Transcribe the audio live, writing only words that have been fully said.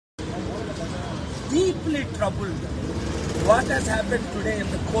deeply troubled what has happened today in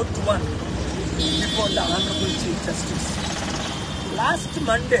the court one before the Honorable Chief Justice. Last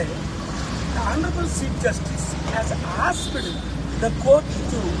Monday, the Honorable Chief Justice has asked the court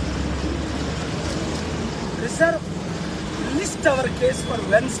to list our case for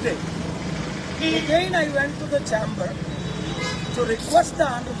Wednesday. Again, I went to the chamber to request the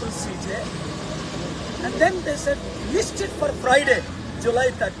Honorable CJ, and then they said list it for Friday,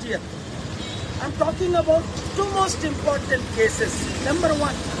 July 30th. I'm talking about two most important cases. Number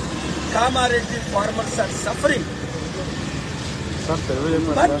one, Kamareddy farmers are suffering.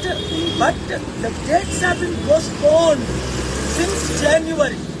 But the dates have been postponed since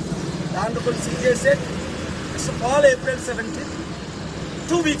January. The Honorable CJ said it's all April 17th,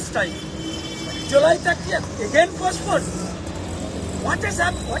 2 weeks time. July 30th, again postponed. What is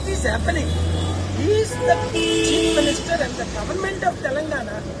happening? Is the Chief Minister and the government of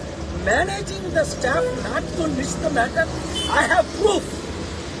Telangana managing the staff not to miss the matter? I have proof,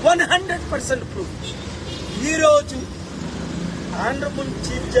 100% proof. Ee roju Honorable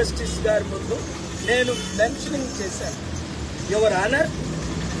Chief Justice garu mundu nenu mentioning chesanu. Your Honor,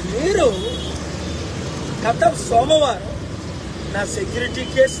 meeru gata somavaram na security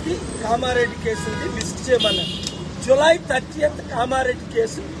case di Kamareddy case di list cheyamanaru. July 30th Kamareddy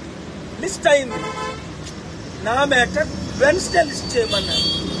case list అయింది. నా matter Wednesday list చేయమన్నారు.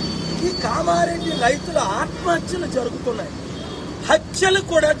 ఈ కామారెడ్డి రైతుల ఆత్మహత్యలు జరుగుతున్నాయి, హత్యలు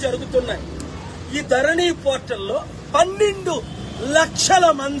కూడా జరుగుతున్నాయి. ఈ ధరణి పోర్టల్లో 12 లక్షల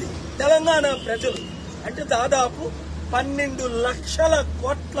మంది తెలంగాణ ప్రజలు, అంటే దాదాపు 12 లక్షల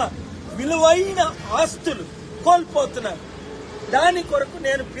కోట్ల విలువైన ఆస్తులు కోల్పోతున్నారు. దాని కొరకు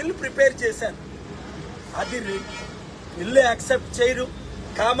నేను బిల్ ప్రిపేర్ చేశాను. అది బిల్లు యాక్సెప్ట్ చేయరు.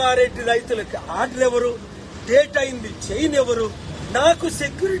 కామారెడ్డి రైతులకు ఆర్డర్ ఎవరు, డేట్ అయింది చైన్ ఎవరు, నాకు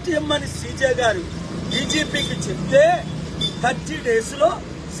సెక్యూరిటీ ఇమ్మని సీజే గారు డీజీపీకి చెప్తే 30 days లో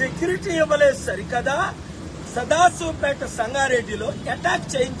సెక్యూరిటీ ఇవ్వలేదు సరికదా. సదాశివపేట సంగారెడ్డిలో అటాక్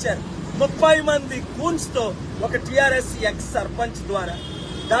చేయించారు 30 మంది కూన్స్ తో ఒక టీఆర్ఎస్ ఎక్స్ సర్పంచ్ ద్వారా.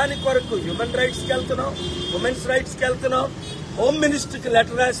 దాని కొరకు హ్యూమన్ రైట్స్ కి వెళ్తున్నాం, ఉమెన్స్ రైట్స్ కి వెళ్తున్నాం, హోమ్ మినిస్టర్ కి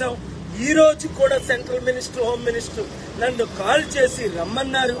లెటర్ రాశాం. ఈ రోజు కూడా సెంట్రల్ మినిస్టర్, హోమ్ మినిస్టర్ నన్ను కాల్ చేసి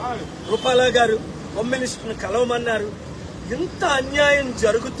రమ్మన్నారు. రూపాలా గారు హోమ్ మినిస్టర్ని కలవమన్నారు. ఇంత అన్యాయం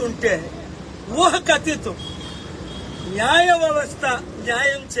జరుగుతుంటే ఊహకు అతీతం. న్యాయ వ్యవస్థ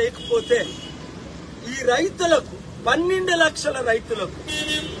న్యాయం చేయకపోతే ఈ రైతులకు, 12 లక్షల రైతులకు,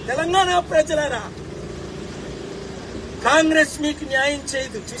 తెలంగాణ ప్రజలరా, కాంగ్రెస్ మీకు న్యాయం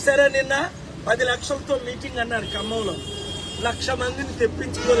చేయదు. చూసారా, నిన్న 10 లక్షలతో మీటింగ్ అన్నారు ఖమ్మంలో. 1,00,000 మందిని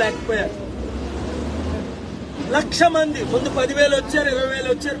తెప్పించుకోలేకపోయారు. 1,00,000 మంది ముందు 10,000 వచ్చారు, 20,000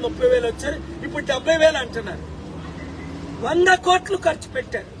 వచ్చారు, 30,000 వచ్చారు, ఇప్పుడు 70,000 అంటున్నారు. 100 కోట్లు ఖర్చు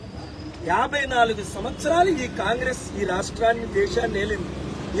పెట్టారు. 54 సంవత్సరాలు ఈ కాంగ్రెస్ ఈ రాష్ట్రాన్ని, దేశాన్ని ఏలింది.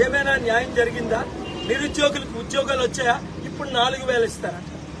 ఏమైనా న్యాయం జరిగిందా? నిరుద్యోగులకు ఉద్యోగాలు వచ్చాయా? ఇప్పుడు 4,000 ఇస్తారట.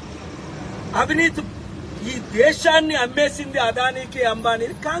 అవినీతి ఈ దేశాన్ని అమ్మేసింది అదానికి,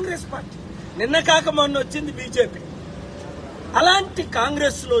 అంబానీకి కాంగ్రెస్ పార్టీ. నిన్న కాక మొన్న వచ్చింది బీజేపీ. అలాంటి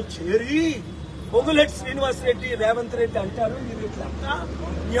కాంగ్రెస్ లో చేరి పొంగులేటి శ్రీనివాసరెడ్డి, రేవంత్ రెడ్డి అంటారు మీరు ఇట్లా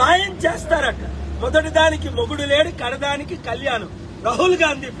న్యాయం చేస్తారట. మొదటి దానికి మొగుడు లేడు, కడదానికి కళ్యాణం. రాహుల్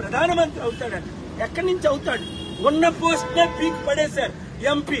గాంధీ ప్రధానమంత్రి అవుతాడట. ఎక్కడి నుంచి అవుతాడు? ఉన్న పోస్ట్ నే పీక్ పడేశారు.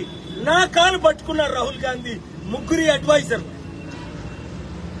 ఎంపీ నా కాలు పట్టుకున్నారు రాహుల్ గాంధీ. 3 అడ్వైజర్లు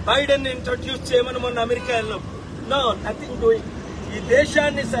బైడెన్ ఇంట్రొడ్యూస్ చేయమని మొన్న అమెరికా వెళ్ళినప్పుడు. No, nothing doing. ఈ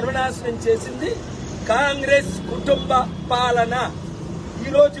దేశాన్ని సర్వనాశనం చేసింది కాంగ్రెస్ కుటుంబ పాలన.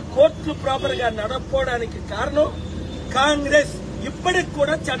 ఈరోజు కోర్టులు ప్రాపర్ గా నడపడానికి కారణం కాంగ్రెస్. ఇప్పటికి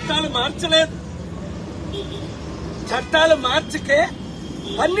కూడా చట్టాలు మార్చలేదు. చట్టాలు మార్చకే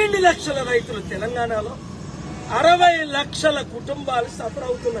 12 లక్షల రైతులు తెలంగాణలో, 60 లక్షల కుటుంబాలు సఫర్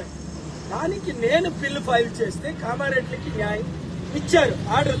అవుతున్నాయి. దానికి నేను బిల్లు ఫైల్ చేస్తే కామారెడ్డికి న్యాయం ఇచ్చారు.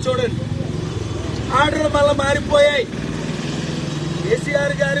 ఆర్డర్ చూడండి, ఆర్డర్ మళ్ళా మారిపోయాయి.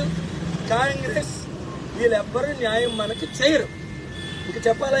 కేసీఆర్ గారు, కాంగ్రెస్ వీళ్ళెవ్వరూ న్యాయం మనకు చేయరు. ఇంక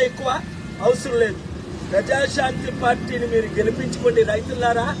చెప్పాలా ఎక్కువ అవసరం లేదు. ప్రజాశాంతి పార్టీని మీరు గెలిపించుకోండి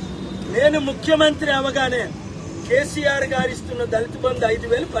రైతులారా. నేను ముఖ్యమంత్రి అవగానే కేసీఆర్ గారు ఇస్తున్న దళిత బంధు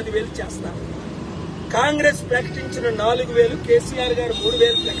 5,000, 10,000 చేస్తాను. కాంగ్రెస్ ప్రకటించిన 4,000, కేసీఆర్ గారు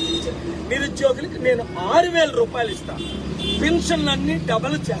 3,000 ప్రకటించారు. నిరుద్యోగులకు నేను 6,000 రూపాయలు ఇస్తాను. పెన్షన్లన్నీ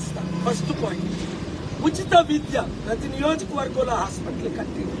డబల్ చేస్తాను. First point. ఉచిత విద్య ప్రతి నియోజకవర్గంలో హాస్పిటల్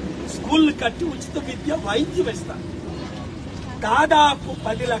కట్టి, స్కూళ్లు కట్టి ఉచిత విద్య, వైద్యం ఇస్తాను. దాదాపు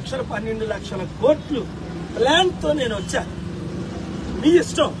 10 లక్షలు, 12 లక్షల కోట్లు ప్లాన్ తో నేను వచ్చాను. మీ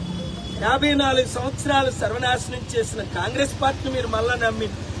ఇష్టం. 54 సంవత్సరాలు సర్వనాశనం చేసిన కాంగ్రెస్ పార్టీని మీరు మళ్ళా నమ్మి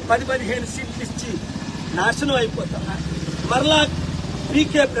 10-15 సీట్లు ఇచ్చి నాశనం అయిపోతారా? మరలా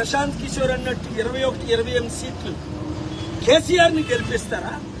పీకే ప్రశాంత్ కిషోర్ అన్నట్టు 21-28 సీట్లు కేసీఆర్ని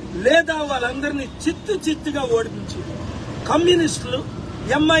గెలిపిస్తారా? లేదా వాళ్ళందరినీ చిత్తుగా ఓడించి కమ్యూనిస్టులు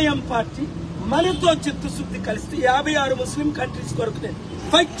ఎంఐఎం పార్టీ మనతో చిత్తశుద్ధి కలిస్తే 56 ముస్లిం కంట్రీస్ కొరకు నేను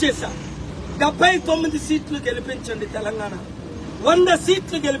ఫైట్ చేశా. 79 సీట్లు గెలిపించండి తెలంగాణ, 100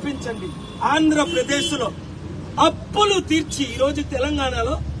 సీట్లు గెలిపించండి ఆంధ్రప్రదేశ్ లో. అప్పులు తీర్చి ఈరోజు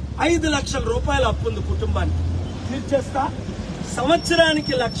తెలంగాణలో 5 లక్షల రూపాయల అప్పు ఉంది కుటుంబానికి, తీర్చేస్తా.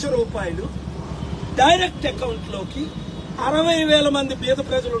 సంవత్సరానికి ₹1,00,000 డైరెక్ట్ అకౌంట్ లోకి 60,000 మంది పేద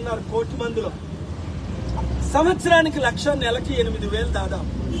ప్రజలు ఉన్నారు, 1 కోటి మందిలో. సంవత్సరానికి 1,00,000, నెలకి 8,000 దాదాపు.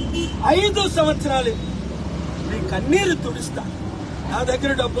 5 సంవత్సరాలు మీ కన్నీరు తుడుస్తా. నా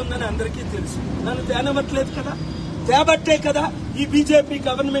దగ్గర డబ్బు ఉందని అందరికీ తెలుసు. నన్ను తేనవట్లేదు కదా, తేబట్టే కదా ఈ బీజేపీ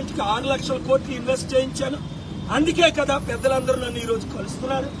గవర్నమెంట్ కి 6 లక్షల కోట్లు ఇన్వెస్ట్ చేయించాను. అందుకే కదా పెద్దలందరూ నన్ను ఈ రోజు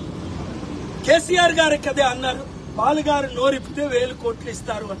కలుస్తున్నారు. కేసీఆర్ గారు కదే అన్నారు, పాలుగారు నోరిపితే 1,000 కోట్లు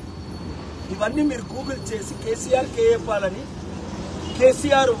ఇస్తారు అని. ఇవన్నీ మీరు గూగుల్ చేసి KCR కేఏపాలని,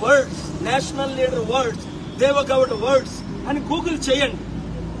 KCR words, national leader words, Deve Gowda words అని గూగుల్ చేయండి.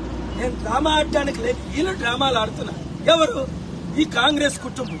 నేను డ్రామా ఆడటానికి లేదు, వీళ్ళు డ్రామాలు ఆడుతున్నా. ఎవరు? ఈ కాంగ్రెస్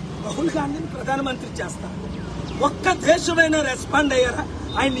కుటుంబం. రాహుల్ గాంధీని ప్రధానమంత్రి చేస్తా. ఒక్క దేశమైనా రెస్పాండ్ అయ్యారా?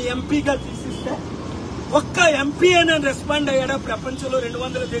 ఆయన్ని ఎంపీగా తీసిస్తే ఒక్క ఎంపీ అయినా రెస్పాండ్ అయ్యాడా? ప్రపంచంలో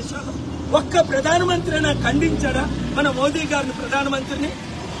 200 దేశాలు ఒక్క ప్రధానమంత్రి అయినా ఖండించాడా మన మోదీ గారిని ప్రధానమంత్రిని?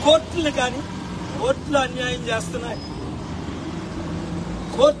 కోర్టులు కానీ, కోర్టులు అన్యాయం చేస్తున్నాయి,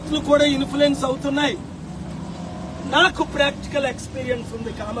 కోర్టులు కూడా ఇన్ఫ్లుయెన్స్ అవుతున్నాయి. నాకు ప్రాక్టికల్ ఎక్స్పీరియన్స్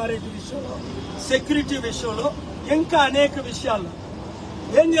ఉంది కామారెడ్డి విషయంలో, సెక్యూరిటీ విషయంలో, ఇంకా అనేక విషయాల్లో.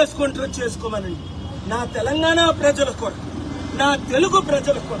 ఏం చేసుకుంటారో చేసుకోమనండి. నా తెలంగాణ ప్రజల కొరకు, నా తెలుగు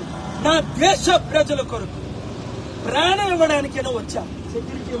ప్రజల కొరకు, నా దేశ ప్రజల కొరకు ప్రాణం ఇవ్వడానికైనా వచ్చా.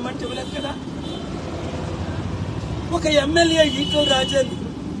 సెక్యూరిటీ ఇవ్వమంటే ఇవ్వలేదు కదా. ఒక MLA Etela Rajendra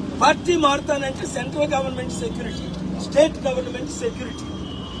party మారుతానంటే central government security, state government security.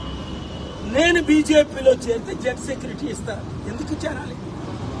 నేను బీజేపీలో చేరితే జెట్ సెక్యూరిటీ ఇస్తాను. ఎందుకు చేరాలి?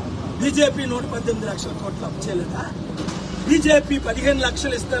 బీజేపీ 118 లక్షల కోట్లు అప్పు చేయలేదా? బీజేపీ 15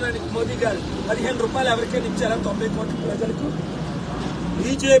 లక్షలు ఇస్తానని మోదీ గారు 15 రూపాయలు ఎవరికైనా ఇచ్చారా 90 కోట్ల ప్రజలకు?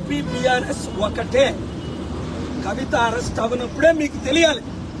 బీజేపీ బీఆర్ఎస్ ఒకటే. కవిత అరెస్ట్ అవనప్పుడే మీకు తెలియాలి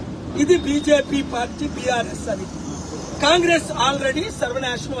ఇది బీజేపీ పార్టీ, బీఆర్ఎస్ అని. కాంగ్రెస్ ఆల్రెడీ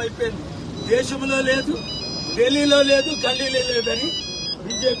సర్వనాశనం అయిపోయింది. దేశంలో లేదు, ఢిల్లీలో లేదు, గల్లీలో లేదని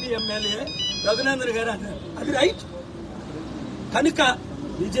బీజేపీ ఎమ్మెల్యే రఘునందన్ గారు అన్నారు. అది రైట్. కనుక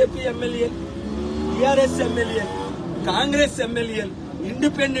బీజేపీ ఎమ్మెల్యేలు, టీఆర్ఎస్ ఎమ్మెల్యేలు, కాంగ్రెస్ ఎమ్మెల్యేలు,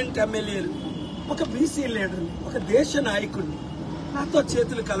 ఇండిపెండెంట్ ఎమ్మెల్యేలు, ఒక బీసీ లీడర్ని, ఒక దేశ నాయకుడిని నాతో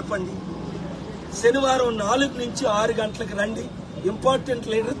చేతులు కలపండి. శనివారం 4 నుంచి 6 గంటలకు రండి. ఇంపార్టెంట్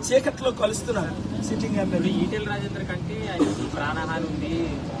లీడర్ చీకట్లో కలుస్తున్నారు. సిట్టింగ్ ఎమ్మెల్యే ఈటెల రాజేంద్ర కంటే ఆయనకి ప్రాణహాని ఉంది,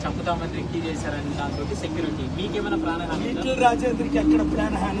 చంపుతామని రిక్కీ చేశారని దాంతో సెక్యూరిటీ. మీకేమైనా ప్రాణహాని? ఈటెల రాజేంద్రకి ఎక్కడ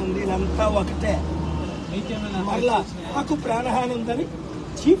ప్రాణహాని ఉంది? ఇదంతా ఒకటే. మళ్ళా నాకు ప్రాణహాని ఉందని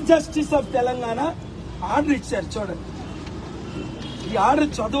chief justice of Telangana order ఇచ్చారు. చూడండి, ఈ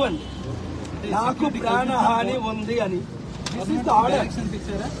ఆర్డర్ చదవండి. నాకు ప్రాణహాని ఉంది అని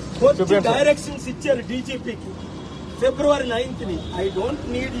డైరెక్షన్స్ ఇచ్చారు డీజీపీకి ఫిబ్రవరి 9th. I don't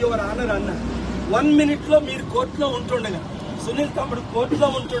need your honour అన్న 1 minute లో మీరు కోర్టులో ఉంటుండగా, సునీల్ తమ్ముడు కోర్టులో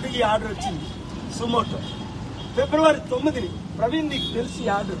ఉంటుండే ఈ ఆర్డర్ వచ్చింది. సుమోటో ఫిబ్రవరి 9th. ప్రవీణ్ నీకు తెలిసి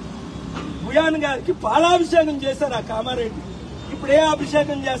ఆర్డర్ భుయాన్ గారికి పాలాభిషేకం చేశారు ఆ కామారెడ్డి. ఇప్పుడు ఏ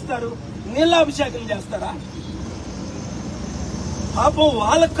అభిషేకం చేస్తారు? నీళ్ళాభిషేకం చేస్తారా? పాపం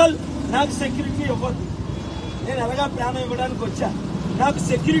వాళ్ళకల్ నాకు సెక్యూరిటీ ఇవ్వద్దు. నేను ఎలాగా ప్రాణం ఇవ్వడానికి వచ్చా. నాకు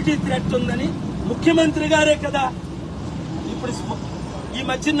సెక్యూరిటీ థ్రెట్ ఉందని ముఖ్యమంత్రి గారే కదా ఇప్పుడు ఈ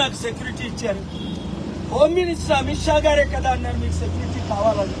మధ్య నాకు సెక్యూరిటీ ఇచ్చారు. హోమ్ మినిస్టర్ అమిత్ షా గారే కదా అన్నారు మీకు సెక్యూరిటీ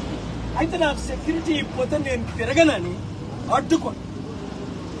కావాలని. అయితే నాకు సెక్యూరిటీ ఇవ్వకపోతే నేను తిరగనని అడ్డుకోండి.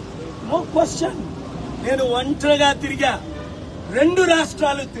 No question. నేను ఒంటరిగా తిరిగా, 2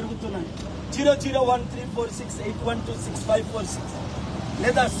 రాష్ట్రాలు తిరుగుతున్నాను. 001346812656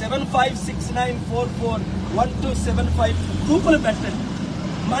 లేదా 7569441275 గ్రూపులు పెట్టండి.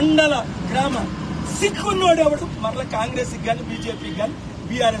 మండల గ్రామ సిక్కున్నోడెవడు మరలా కాంగ్రెస్ కానీ, బీజేపీకి కానీ,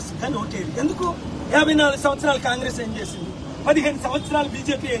 బీఆర్ఎస్ కానీ ఓటేది ఎందుకు? 54 సంవత్సరాలు కాంగ్రెస్ ఏం చేసింది? 15 సంవత్సరాలు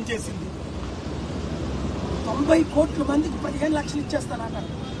బీజేపీ ఏం చేసింది? 90 కోట్ల మందికి 15 లక్షలు ఇచ్చేస్తానన్నారు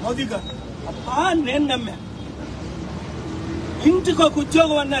మోదీ గారు. అబ్బా నేను నమ్మా. ఇంటికి ఒక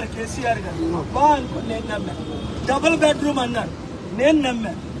ఉద్యోగం అన్నారు కేసీఆర్ గారు. అబ్బా అనుకో నేను నమ్మా. డబుల్ బెడ్రూమ్ అన్నారు, నేను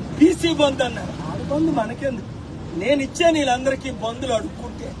నమ్మా. బీసీ బంధు అన్నారు, ఆడ బంధు మనకెందుకు? నేను ఇచ్చే వీళ్ళందరికీ బంధులు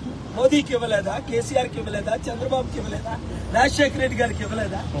అడుక్కుంటే మోదీకి ఇవ్వలేదా, కేసీఆర్కి ఇవ్వలేదా, చంద్రబాబుకి ఇవ్వలేదా, రాజశేఖర రెడ్డి గారికి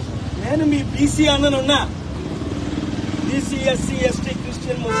ఇవ్వలేదా? నేను మీ BC అన్ననున్నా, BC, SC, ST,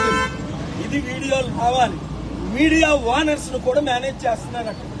 Christian, ముస్లిం. ఇది వీడియోలు రావాలి. మీడియా ఓనర్స్ ను కూడా మేనేజ్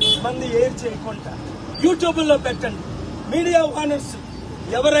చేస్తున్నారట, మంది ఎయిర్ చేయకుండా. యూట్యూబ్ లో పెట్టండి. మీడియా ఓనర్స్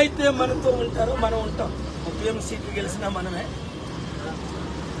ఎవరైతే మనతో ఉంటారో మనం ఉంటాం. 30 సీట్లు గెలిచినా మనమే.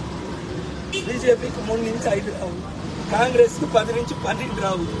 బీజేపీకి 3 నుంచి 5 రావు, కాంగ్రెస్ కి 10 నుంచి 12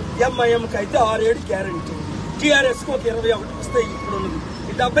 రావు, ఎంఐఎంకి అయితే 6-7 గ్యారంటీ, టీఆర్ఎస్ కు ఒక 21 వస్తాయి. ఇప్పుడు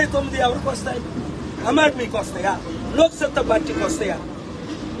ఈ 79 ఎవరికి వస్తాయి? ఆమ్ ఆద్మీకి వస్తాయా? లోక్సత్తా పార్టీకి వస్తాయా?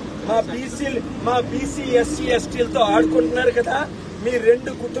 మా బీసీ ఎస్సీ ఎస్టీలతో ఆడుకుంటున్నారు కదా. మీ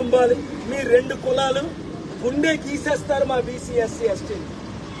 2 కుటుంబాలు, మీ 2 కులాలు గుండె గీసేస్తారు మా బీసీ ఎస్సీ ఎస్టీలు.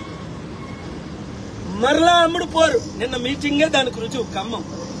 మరలా అమ్ముడు పోరు. నిన్న మీటింగే దానికి రుజువు. ఖమ్మం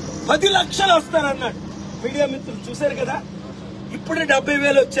 10 లక్షలు వస్తారన్నాడు. మీడియా మిత్రులు చూశారు కదా. ఇప్పుడే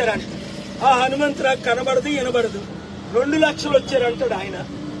 70,000 వచ్చారంట. ఆ హనుమంతరావు కనబడదు, వినబడదు. 2 లక్షలు వచ్చారంటాడు ఆయన.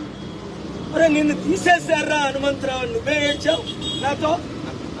 మరి నిన్ను తీసేశారా హనుమంతరావు? నువ్వే ఏడ్చావు నాతో.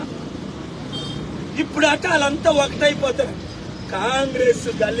 ఇప్పుడు అట వాళ్ళంతా ఒకటైపోతారు. కాంగ్రెస్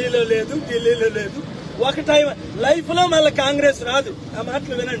గల్లీలో లేదు, ఢిల్లీలో లేదు, ఒకటై లైఫ్ లో మళ్ళీ కాంగ్రెస్ రాదు. ఆ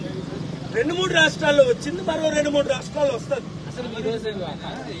మాటలు వినండి. 2-3 రాష్ట్రాల్లో వచ్చింది, మరో 2-3 రాష్ట్రాల్లో వస్తుంది.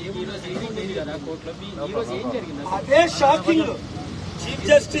 అదే shocking. Chief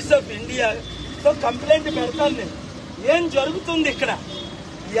justice of ఇండియాతో complaint పెడతాను నేను. ఏం జరుగుతుంది ఇక్కడ?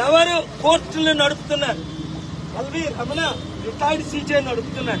 ఎవరు కోర్టులు నడుపుతున్నారు? LV Ramana retired CJ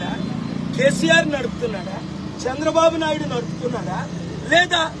నడుపుతున్నాడా? KCR నడుపుతున్నాడా? Chandrababu Naidu నడుపుతున్నాడా?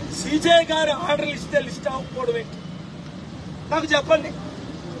 లేదా సీజే గారు ఆర్డర్లు ఇస్తే లిస్ట్ అవ్వకపోవడం ఏంటి? నాకు చెప్పండి.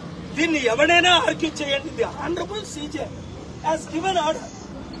 దీన్ని ఎవరైనా ఆర్గ్యూ చేయండి. The honourable CJ has given order.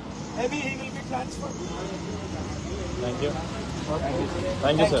 Maybe he will be transferred.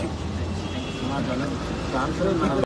 Thank you, sir.